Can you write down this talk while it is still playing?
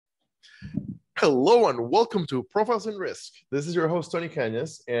Hello and welcome to Profiles in Risk. This is your host, Tony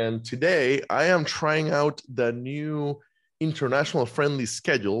Cañas, and today I am trying out the new international friendly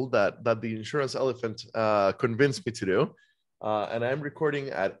schedule that the Insurance Elephant convinced me to do. And I'm recording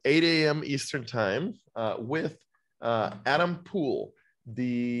at 8 a.m. Eastern Time with Adam Poole,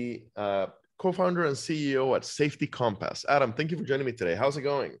 the co-founder and CEO at Safety Compass. Adam, thank you for joining me today. How's it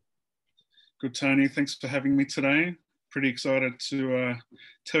going? Good, Tony. Thanks for having me today. Pretty excited to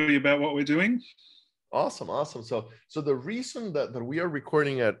tell you about what we're doing. Awesome. So the reason that we are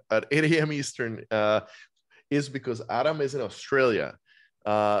recording at 8 a.m. Eastern is because Adam is in Australia.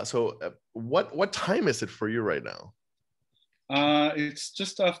 What time is it for you right now? It's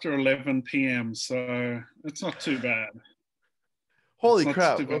just after 11 p.m., so it's not too bad. Holy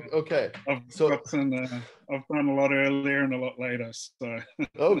crap. Okay. I've done a lot earlier and a lot later. So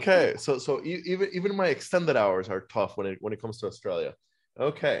okay. So even my extended hours are tough when it comes to Australia.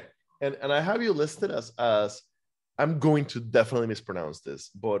 Okay. And I have you listed as I'm going to definitely mispronounce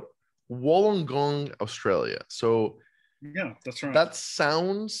this, but Wollongong, Australia. So yeah, that's right. That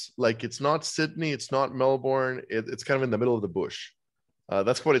sounds like it's not Sydney, it's not Melbourne. It's kind of in the middle of the bush.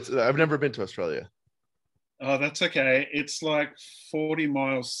 That's what it's. I've never been to Australia. Oh, that's okay. It's like 40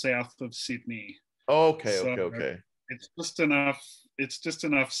 miles south of Sydney. Okay. It's just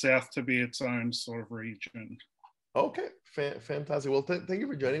enough south to be its own sort of region. Okay, fantastic. Well, thank you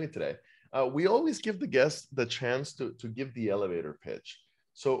for joining me today. We always give the guests the chance to give the elevator pitch.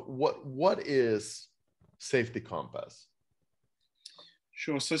 So what is Safety Compass?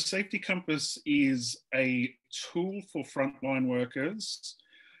 Sure. So Safety Compass is a tool for frontline workers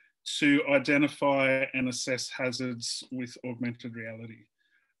to identify and assess hazards with augmented reality.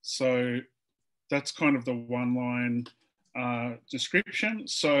 So that's kind of the one-line description.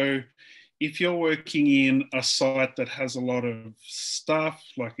 So if you're working in a site that has a lot of stuff,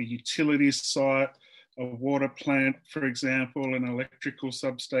 like a utilities site, a water plant, for example, an electrical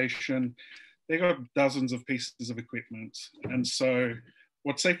substation, they've got dozens of pieces of equipment. And so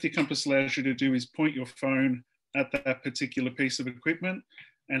what Safety Compass allows you to do is point your phone at that particular piece of equipment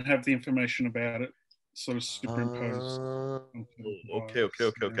and have the information about it sort of superimposed.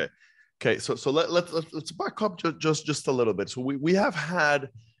 Okay. So let's back up just a little bit. So we have had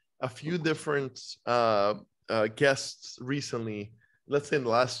a few different guests recently, let's say in the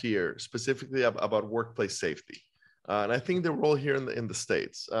last year, specifically about workplace safety, and I think they're all here in the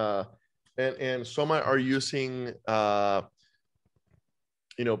States. And some are using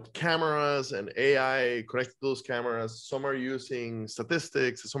cameras and AI connected to those cameras. Some are using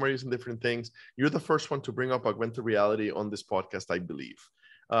statistics. Some are using different things. You're the first one to bring up augmented reality on this podcast, I believe.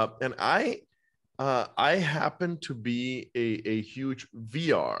 And I happen to be a huge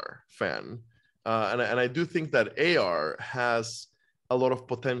VR fan, and I do think that AR has a lot of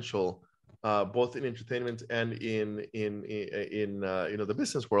potential, both in entertainment and in the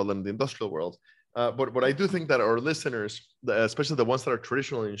business world and the industrial world. But I do think that our listeners, especially the ones that are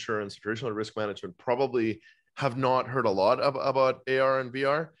traditional insurance, traditional risk management, probably have not heard a lot about AR and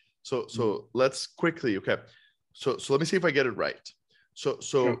VR. So let's quickly, okay. So let me see if I get it right. So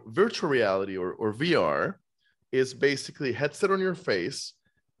sure. Virtual reality or VR is basically headset on your face,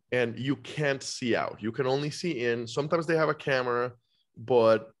 and you can't see out. You can only see in. Sometimes they have a camera,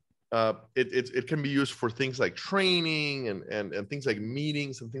 but it can be used for things like training and things like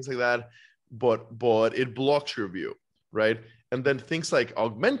meetings and things like that. But it blocks your view, right? And then things like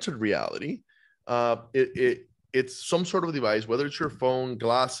augmented reality, it's some sort of device, whether it's your phone,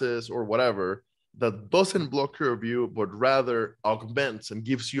 glasses, or whatever, that doesn't block your view, but rather augments and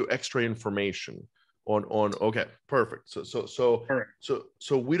gives you extra information on okay, perfect.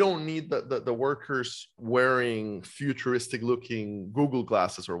 So we don't need the workers wearing futuristic looking Google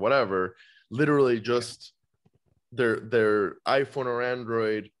glasses or whatever, literally just their iPhone or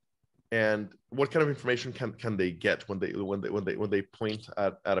Android. And what kind of information can they get when they point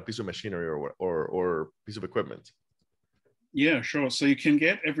at a piece of machinery or piece of equipment? Yeah, sure. So you can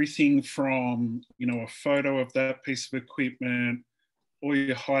get everything from a photo of that piece of equipment, or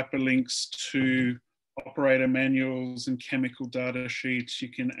your hyperlinks to operator manuals and chemical data sheets. You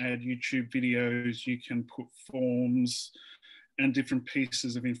can add YouTube videos. You can put forms and different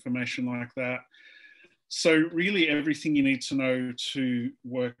pieces of information like that. So really everything you need to know to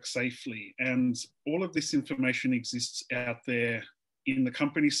work safely. And all of this information exists out there in the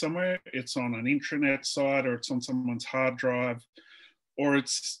company somewhere. It's on an intranet site, or it's on someone's hard drive, or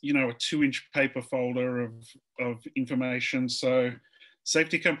it's, a 2-inch paper folder of information. So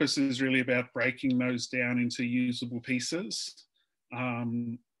Safety Compass is really about breaking those down into usable pieces.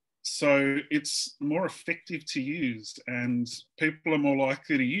 So it's more effective to use, and people are more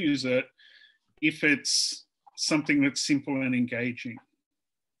likely to use it if it's something that's simple and engaging.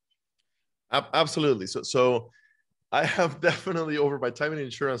 Absolutely. So I have definitely, over my time in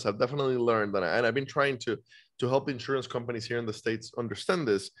insurance, I've definitely learned that, and I've been trying to help insurance companies here in the States understand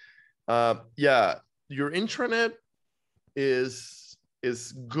this. Yeah, your intranet is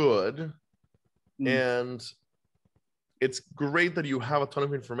good, and it's great that you have a ton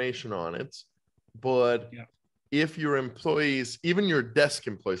of information on it, but yeah. if your employees, even your desk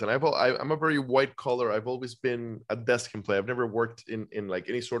employees, and I'm a very white collar, I've always been a desk employee. I've never worked in like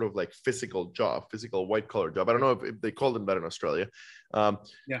any sort of like physical white collar job. I don't know if they call them that in Australia,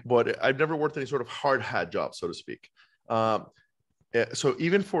 but I've never worked any sort of hard hat job, so to speak. So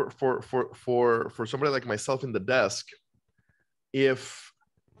even for somebody like myself in the desk, if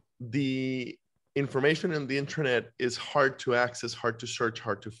the information in the internet is hard to access, hard to search,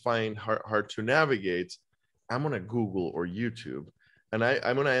 hard to find, hard to navigate, I'm going to Google or YouTube, and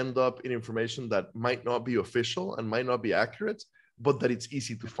I'm going to end up in information that might not be official and might not be accurate, but that it's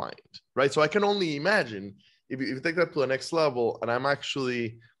easy to find, right? So I can only imagine if you take that to the next level, and I'm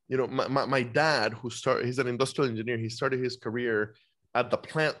actually, my dad, he's an industrial engineer. He started his career at the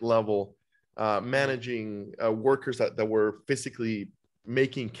plant level, managing workers that were physically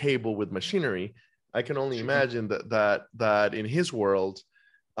making cable with machinery. I can only imagine that in his world,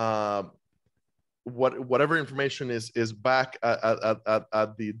 whatever information is back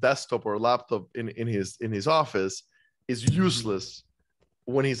at the desktop or laptop in his office is useless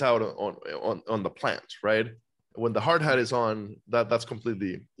when he's out on the plant, right? When the hard hat is on, that's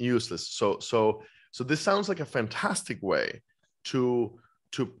completely useless. So this sounds like a fantastic way to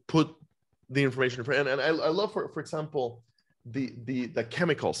put the information in. And I love, for example, the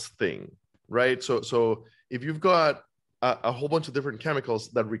chemicals thing, right? So if you've got a whole bunch of different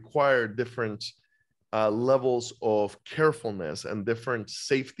chemicals that require different levels of carefulness and different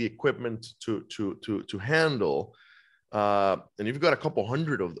safety equipment to handle, and you've got a couple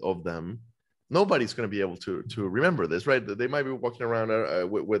hundred of them, nobody's going to be able to remember this, right? They might be walking around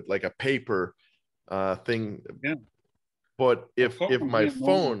with like a paper thing, but if my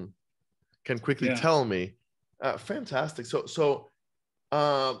phone can quickly tell me, fantastic. So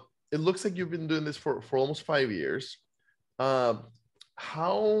it looks like you've been doing this for almost 5 years. How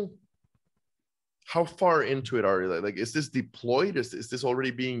far into it are you? Like, is this deployed? Is this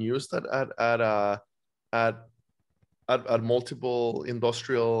already being used at multiple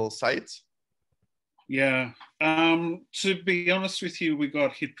industrial sites? Yeah. To be honest with you, we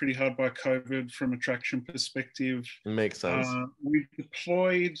got hit pretty hard by COVID from a traction perspective. Makes sense. We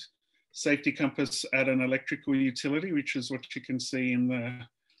deployed Safety Compass at an electrical utility, which is what you can see in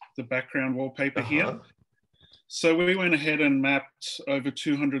the background wallpaper here. So we went ahead and mapped over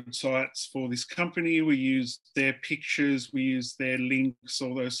 200 sites for this company. We used their pictures, we used their links,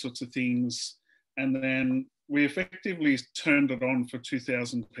 all those sorts of things. And then we effectively turned it on for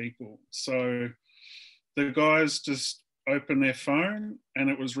 2,000 people. So the guys just opened their phone and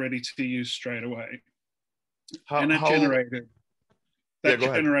it was ready to use straight away. And that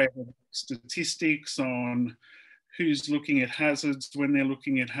generated statistics on who's looking at hazards, when they're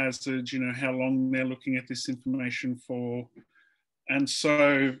looking at hazards, how long they're looking at this information for. And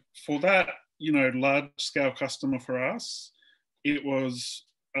so for that, large scale customer for us, it was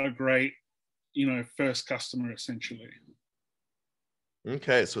a great, first customer essentially.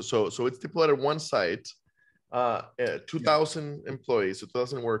 Okay, so it's deployed at one site, 2,000 employees, so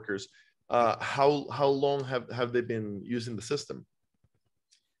 2,000 workers. How long have they been using the system?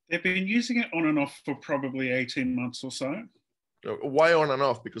 They've been using it on and off for probably 18 months or so. Why on and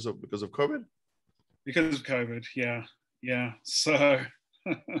off? Because of COVID? Because of COVID, yeah. So,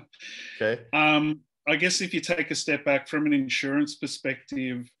 okay. I guess if you take a step back from an insurance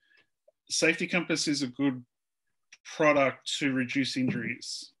perspective, Safety Compass is a good product to reduce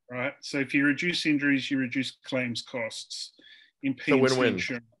injuries, right? So if you reduce injuries, you reduce claims costs. Impedes the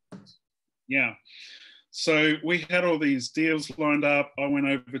insurance. Yeah. So we had all these deals lined up. I went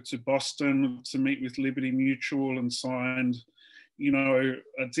over to Boston to meet with Liberty Mutual and signed, a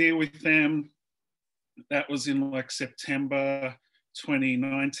deal with them. That was in like September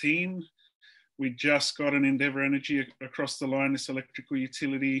 2019. We just got an Endeavour Energy across the line, this electrical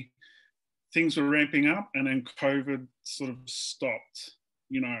utility. Things were ramping up and then COVID sort of stopped,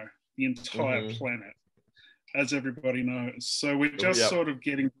 the entire planet, as everybody knows. So we're just sort of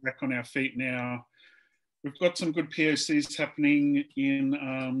getting back on our feet now. We've got some good POCs happening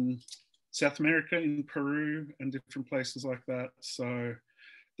in South America, in Peru, and different places like that. So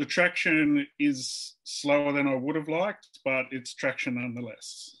the traction is slower than I would have liked, but it's traction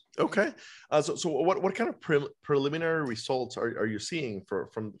nonetheless. Okay. So what kind of preliminary results are you seeing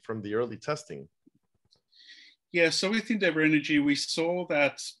from the early testing? Yeah, so with Endeavour Energy, we saw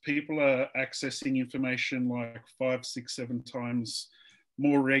that people are accessing information like 5, 6, 7 times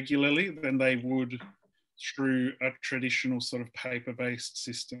more regularly than they would through a traditional sort of paper-based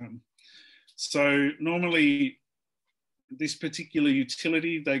system. So normally this particular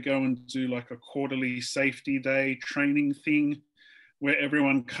utility, they go and do like a quarterly safety day training thing where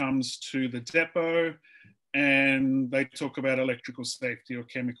everyone comes to the depot and they talk about electrical safety or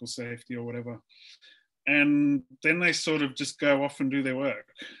chemical safety or whatever. And then they sort of just go off and do their work.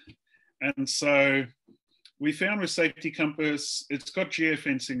 And so we found with Safety Compass, it's got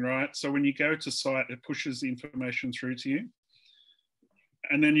geofencing, right? So when you go to site, it pushes the information through to you.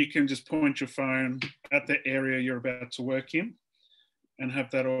 And then you can just point your phone at the area you're about to work in and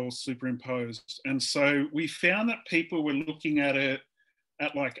have that all superimposed. And so we found that people were looking at it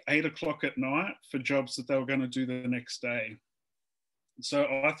at like 8 o'clock at night for jobs that they were going to do the next day. So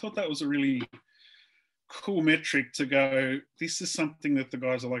I thought that was a really cool metric to go, this is something that the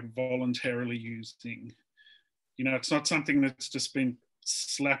guys are like voluntarily using. You know, it's not something that's just been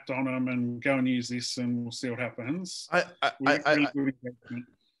slapped on them and go and use this and we'll see what happens.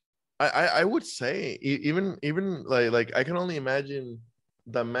 I would say even like I can only imagine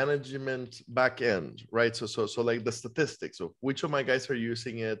the management back end, right? So like the statistics of which of my guys are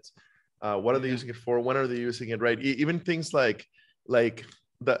using it, what are they using it for, when are they using it, right? Even things like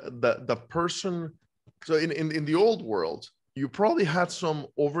the person. So in the old world, you probably had some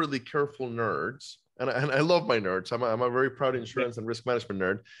overly careful nerds, and I love my nerds. I'm a very proud insurance and risk management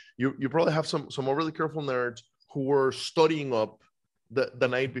nerd. You probably have some overly careful nerds who were studying up the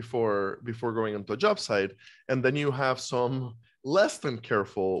night before going into a job site, and then you have some less than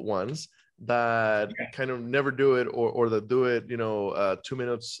careful ones that kind of never do it, or that do it 2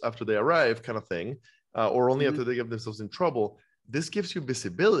 minutes after they arrive, kind of thing, or only after they get themselves in trouble. This gives you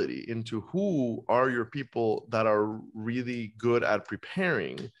visibility into who are your people that are really good at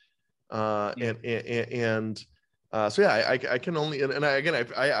preparing. So yeah, I can only, and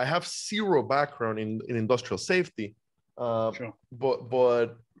I have zero background in industrial safety,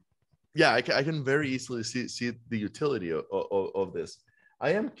 but yeah, I can very easily see the utility of this.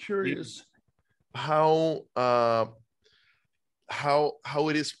 I am curious how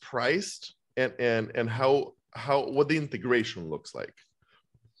it is priced and how what the integration looks like.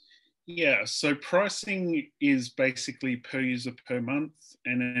 Yeah, so pricing is basically per user per month,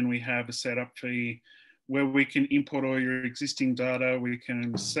 and then we have a setup fee where we can import all your existing data. We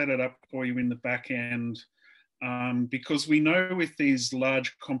can set it up for you in the back end, because we know with these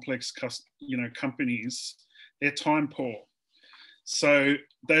large, complex, companies, they're time poor. So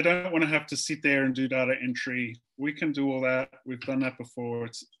they don't want to have to sit there and do data entry. We can do all that. We've done that before.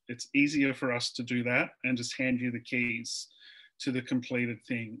 It's easier for us to do that and just hand you the keys to the completed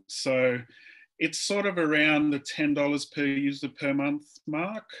thing. So it's sort of around the $10 per user per month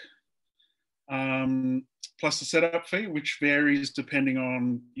mark, plus the setup fee, which varies depending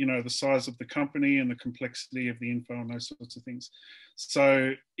on the size of the company and the complexity of the info and those sorts of things.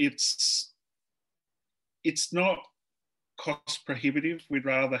 So it's not cost prohibitive. We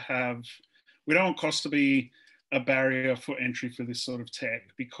don't want cost to be a barrier for entry for this sort of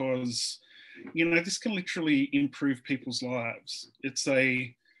tech, because this can literally improve people's lives.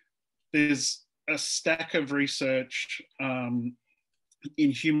 There's a stack of research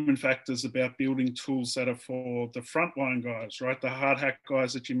in human factors about building tools that are for the frontline guys, right? The hard hat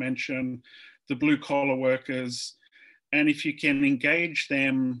guys that you mentioned, the blue collar workers. And if you can engage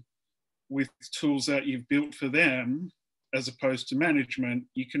them with tools that you've built for them, as opposed to management,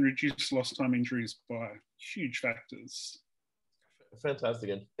 you can reduce lost time injuries by huge factors.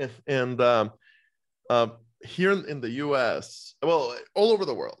 Fantastic. And here in the US, well, all over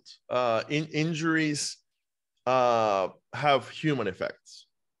the world, injuries have human effects,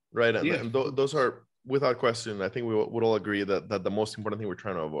 right? And those are, without question, I think we would all agree that the most important thing we're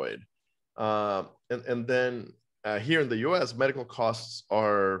trying to avoid. And then here in the US, medical costs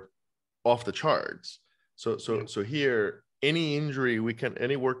are off the charts. So here, any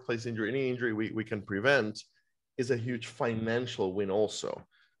workplace injury, any injury we can prevent is a huge financial win also.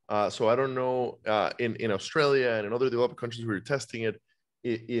 So I don't know in Australia and in other developed countries where you're testing it,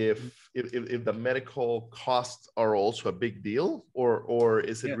 if the medical costs are also a big deal, or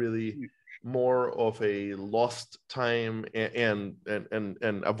is it really more of a lost time and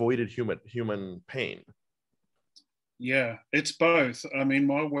avoided human pain? Yeah, it's both. I mean,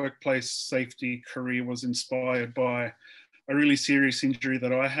 my workplace safety career was inspired by a really serious injury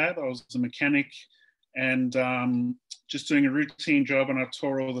that I had. I was a mechanic and just doing a routine job, and I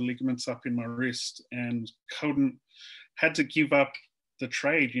tore all the ligaments up in my wrist and had to give up the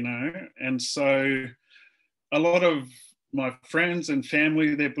trade, you know. And so a lot of my friends and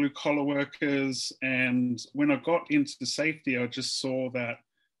family, they're blue collar workers. And when I got into safety, I just saw that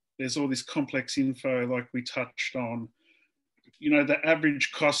there's all this complex info, like we touched on. You know, the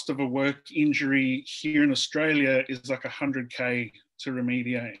average cost of a work injury here in Australia is like $100K to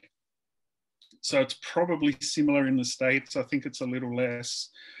remediate. So it's probably similar in the States. I think it's a little less.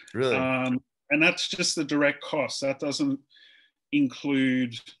 Really? And that's just the direct cost. That doesn't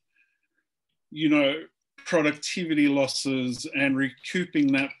include, you know, productivity losses and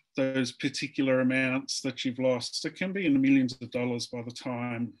recouping those particular amounts that you've lost. It can be in the millions of dollars by the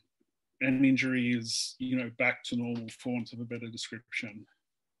time an injury is, you know, back to normal, for want of a better description.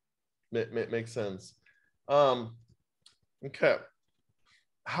 Makes sense. Okay.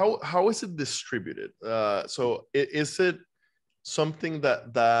 How is it distributed? So is it something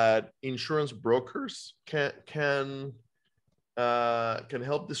that insurance brokers can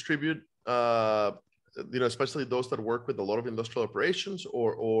help distribute? You know, especially those that work with a lot of industrial operations,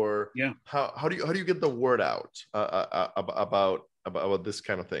 or yeah. How do you get the word out about this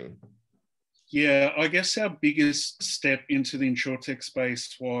kind of thing? Yeah, I guess our biggest step into the insurtech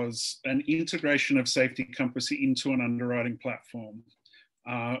space was an integration of Safety Compass into an underwriting platform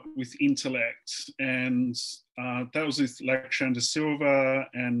with Intellect. And that was with Lakshan De Silva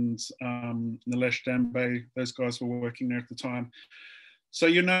and Nilesh Dambe. Those guys were working there at the time. So,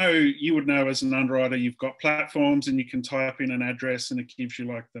 you would know as an underwriter, you've got platforms and you can type in an address and it gives you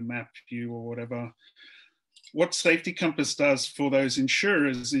like the map view or whatever. What Safety Compass does for those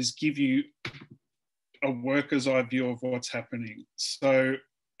insurers is give you a worker's eye view of what's happening. So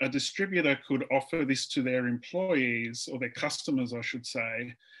a distributor could offer this to their employees, or their customers, I should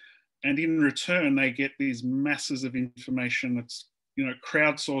say, and in return, they get these masses of information that's, you know,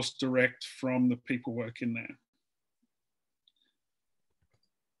 crowdsourced direct from the people working there.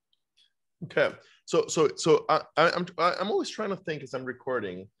 Okay, so I'm always trying to think as I'm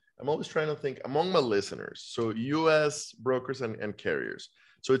recording. I'm always trying to think among my listeners. So U.S. brokers and carriers.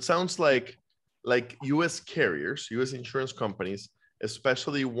 So it sounds like U.S. carriers, U.S. insurance companies,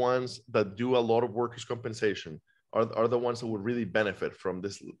 especially ones that do a lot of workers' compensation, are the ones that would really benefit from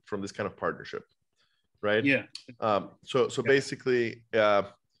this kind of partnership, right? Yeah. So basically,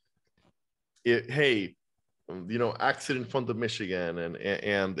 hey, you know, Accident Fund of Michigan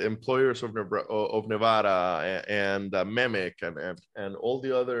and employers of Nevada and MEMIC and all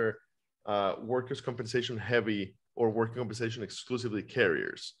the other workers' compensation heavy or working compensation exclusively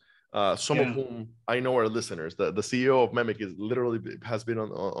carriers. Some of whom I know are listeners. The CEO of MEMIC has been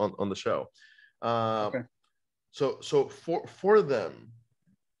on the show. Okay. So for them,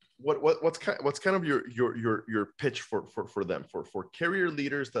 what's kind of your pitch for them, for carrier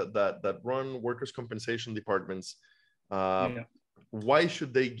leaders that run workers' compensation departments? Why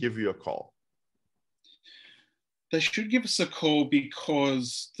should they give you a call? They should give us a call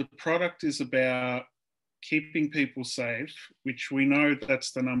because the product is about keeping people safe, which we know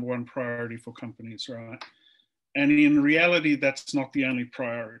that's the number one priority for companies, right? And in reality, that's not the only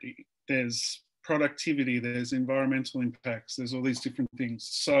priority. There's productivity, there's environmental impacts, there's all these different things.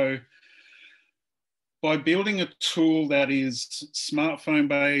 So by building a tool that is smartphone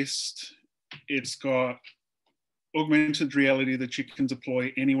based, it's got augmented reality that you can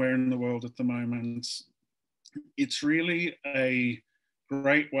deploy anywhere in the world at the moment. It's really a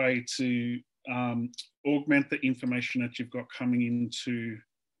great way to augment the information that you've got coming into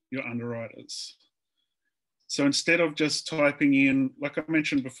your underwriters. So instead of just typing in, like I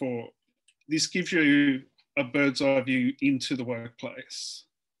mentioned before, this gives you a bird's eye view into the workplace.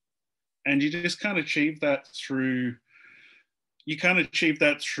 And you just can't achieve that through, you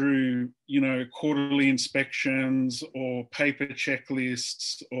know, quarterly inspections or paper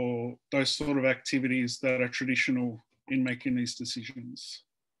checklists or those sort of activities that are traditional in making these decisions.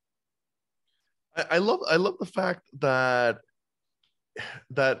 I love the fact that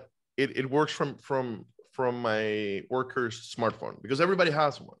it works from my worker's smartphone, because everybody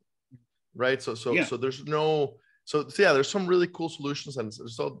has one, right? So there's no, there's some really cool solutions, and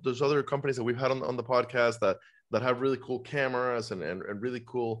so there's other companies that we've had on the podcast that have really cool cameras and really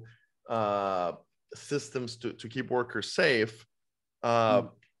cool systems to keep workers safe.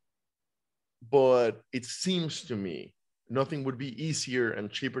 But it seems to me nothing would be easier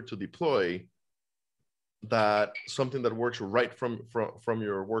and cheaper to deploy that something that works right from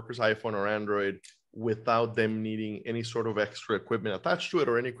your worker's iPhone or Android, without them needing any sort of extra equipment attached to it,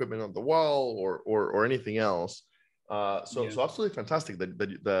 or any equipment on the wall or anything else. So absolutely fantastic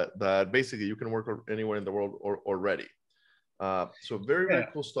that basically you can work anywhere in the world already. So very, very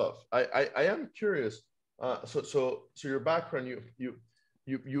cool stuff. I am curious. So your background,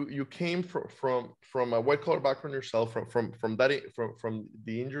 you came from a white collar background yourself, from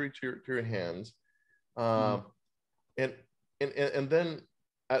the injury to your hands, and then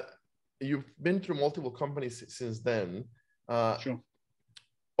you've been through multiple companies since then. Sure.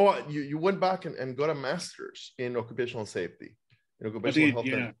 Oh, you went back and got a master's in occupational safety, in occupational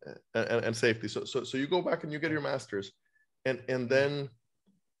health and safety. So you go back and you get your master's, and then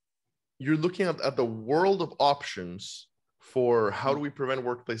you're looking at the world of options for how do we prevent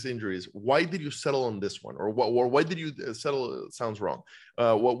workplace injuries. Why did you settle on this one, or why did you settle? It sounds wrong.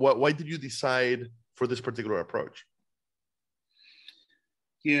 Why did you decide for this particular approach?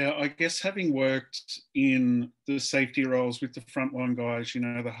 Yeah, I guess having worked in the safety roles with the frontline guys, you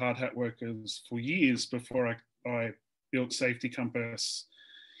know, the hard hat workers for years before I built Safety Compass,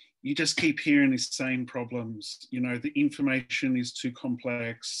 you just keep hearing these same problems. You know, the information is too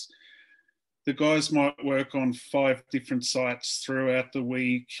complex. The guys might work on 5 different sites throughout the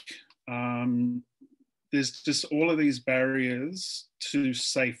week. There's just all of these barriers to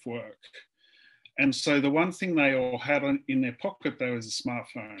safe work. And so the one thing they all had in their pocket, though, is a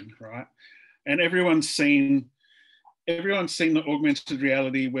smartphone, right? And everyone's seen the augmented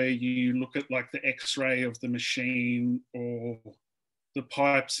reality where you look at like the X-ray of the machine or the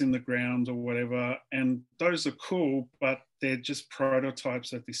pipes in the ground or whatever. And those are cool, but they're just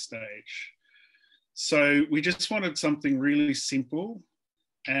prototypes at this stage. So we just wanted something really simple,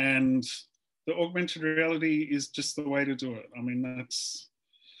 and the augmented reality is just the way to do it. I mean,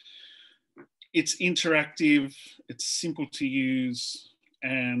 it's interactive, it's simple to use,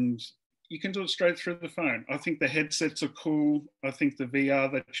 and you can do it straight through the phone. I think the headsets are cool. I think the VR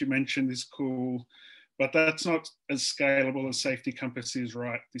that you mentioned is cool, but that's not as scalable as Safety Compass is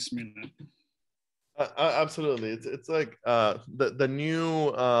right this minute. Absolutely. It's like the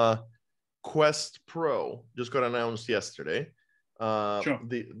new Quest Pro just got announced yesterday. Sure.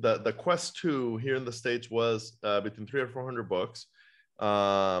 The Quest 2 here in the States was between $300 or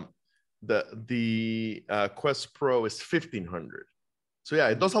 $400. The Quest Pro is $1,500. So yeah,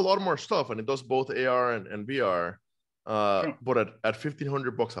 it does a lot more stuff, and it does both AR and VR. Sure. But at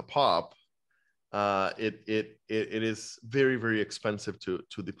 $1,500 a pop, it is very, very expensive to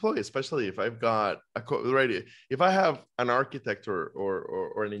deploy, especially if I've got if I have an architect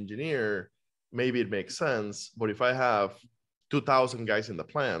or an engineer, maybe it makes sense. But if I have 2,000 guys in the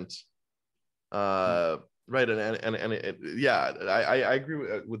plant, right, and yeah, I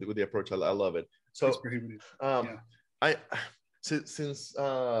agree with the approach. I love it. So since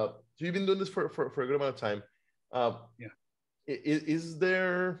you've been doing this for a good amount of time, is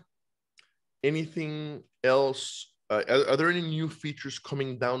there anything else? Are there any new features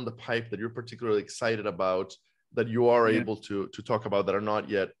coming down the pipe that you're particularly excited about that you are able to talk about that are not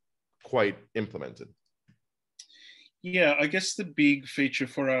yet quite implemented? Yeah, I guess the big feature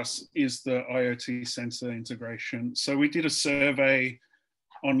for us is the IoT sensor integration. So we did a survey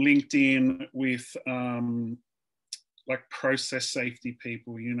on LinkedIn with like process safety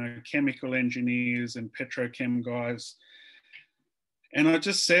people, you know, chemical engineers and petrochem guys. And I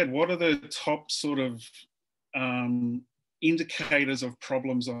just said, what are the top sort of indicators of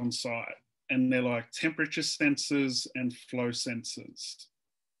problems on site? And they're like temperature sensors and flow sensors.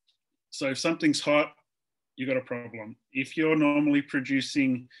 So if something's hot, you got a problem. If you're normally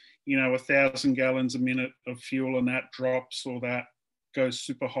producing, you know, 1,000 gallons a minute of fuel and that drops or that goes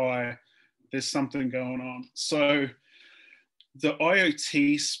super high, there's something going on. So the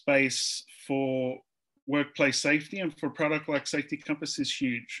IoT space for workplace safety and for a product like Safety Compass is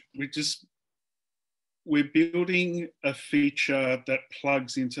huge. We're building a feature that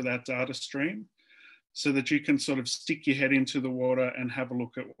plugs into that data stream so that you can sort of stick your head into the water and have a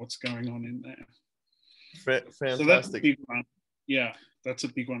look at what's going on in there. Fantastic. So that's a big one. Yeah, that's a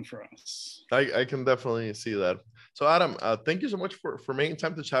big one for us. I can definitely see that. So Adam, thank you so much for making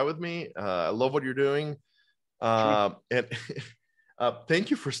time to chat with me. I love what you're doing. Sure. And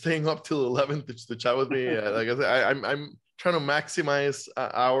thank you for staying up till 11 to chat with me. Like I said, I'm trying to maximize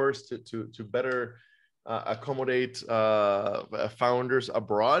hours to better accommodate founders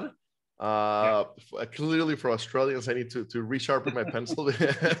abroad. Clearly for Australians, I need to resharpen my pencil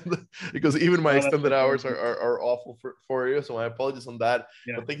because even my extended hours are awful for you. So my apologies on that.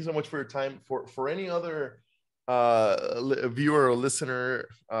 Yeah. But thank you so much for your time. For any other viewer or listener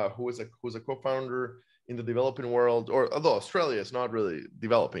who is a co-founder in the developing world, or although Australia is not really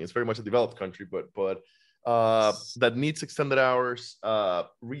developing, it's very much a developed country, but that needs extended hours,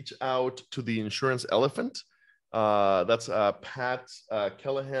 reach out to the Insurance Elephant. That's Pat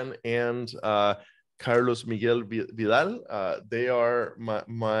Callahan and Carlos Miguel Vidal. They are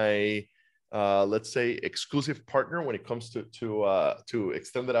my let's say exclusive partner when it comes to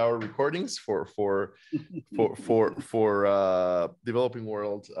extended hour recordings for developing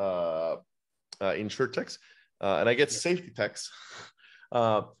world insurtechs, and I get safety techs.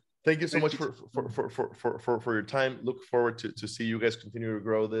 Thank you so much for your time. Look forward to see you guys continue to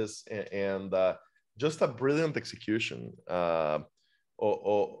grow this, and just a brilliant execution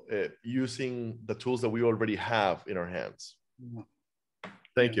using the tools that we already have in our hands.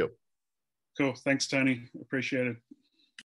 Thank you. Cool. Thanks, Tony. Appreciate it.